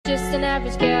just an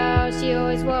average girl, she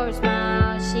always wore a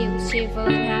smile. She was cheerful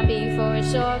and happy for a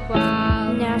short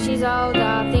while. Now she's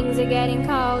older, things are getting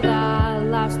colder.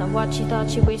 Life's not what she thought,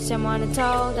 she wished someone had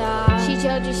told her. She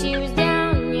told you she was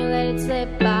down, you let it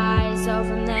slip by. So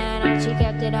from then on she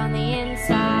kept it on the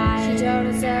inside. She told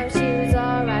herself she was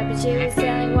alright, but she was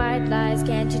telling white lies.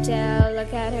 Can't you tell?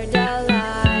 Look at her dull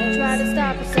eyes. Tried to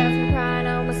stop herself from crying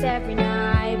almost every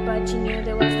night, but she knew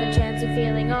there was no chance of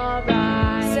feeling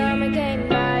alright. Summer came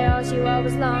by, all she wore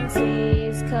was long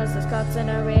sleeves, cause those cuts on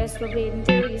her wrist were bleeding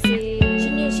through, you see. She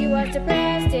knew she was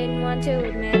depressed, didn't want to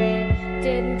admit it.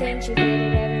 Didn't think she did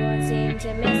it, everyone seemed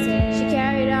to miss it. She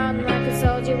carried on like a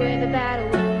soldier with a battle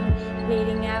wound,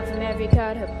 bleeding out from every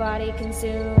cut her body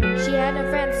consumed. She had no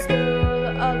friends at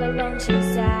school, all alone she was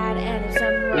sad, and if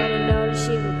someone were to notice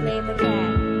she would blame the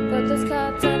cat. But those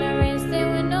cuts on her wrist, they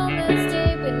were no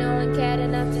mistake, but no one cared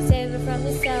enough to save her from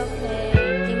the self-hate.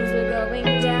 Things were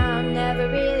going down, never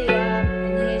really up,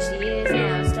 and here she is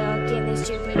now, stuck in this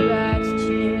stupid rut. She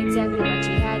knew exactly what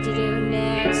she had to do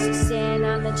next. She sat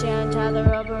on the chair and tied the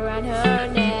rope around her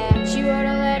neck. She wrote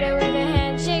a letter with her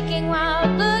hand shaking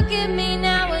wild. Look at me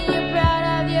now when you're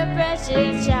proud of your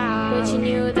precious child. But she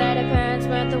knew that her parents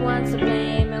weren't the ones to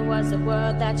blame. It was the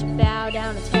world that should bow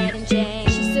down its head in shame.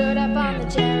 She stood up on the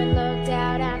chair and looked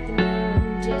out at the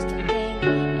moon, just to think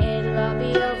it'll all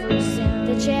be over soon.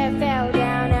 The chair fell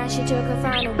down as she took her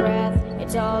final breath.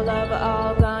 It's all over,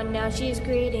 all gone, now she's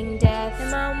greeting death. Her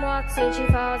mom walks in, she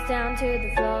falls down to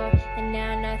the floor, and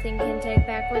now nothing can take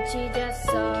back what she just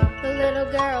saw. The little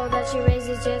girl that she raised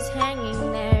is just hanging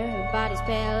there. Her body's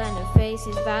pale and her face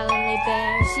is violently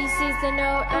bare. She sees the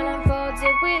note and unfolds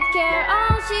it with care.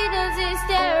 All she does is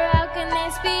stare, how can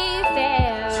this be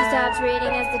fair? She stops reading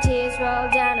as the tears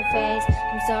roll down her face.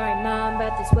 I'm sorry mom,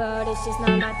 but this world is just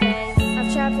not my place.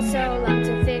 I've tried for so long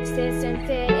to fix this and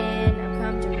fit in. I've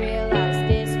come to realize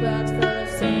this world's full of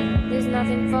sin. There's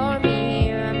nothing for me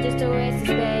here, I'm just a waste of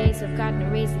space. I've got no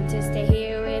reason to stay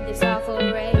here with this awful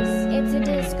race. It's a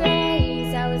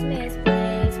disgrace, I was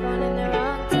misplaced, born in the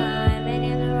wrong time and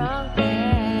in the wrong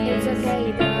place. It's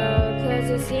okay though, cause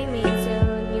you'll see me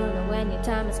soon. You'll know when your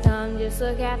time has come, just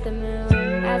look at the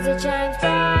moon as it shines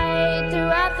bright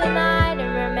throughout the night.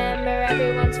 And remember,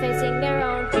 everyone's facing their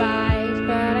own fight,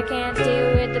 but I can't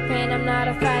deal with the pain, I'm not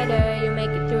a fighter. You make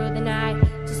it through the night,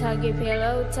 just hug your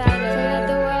pillow tighter.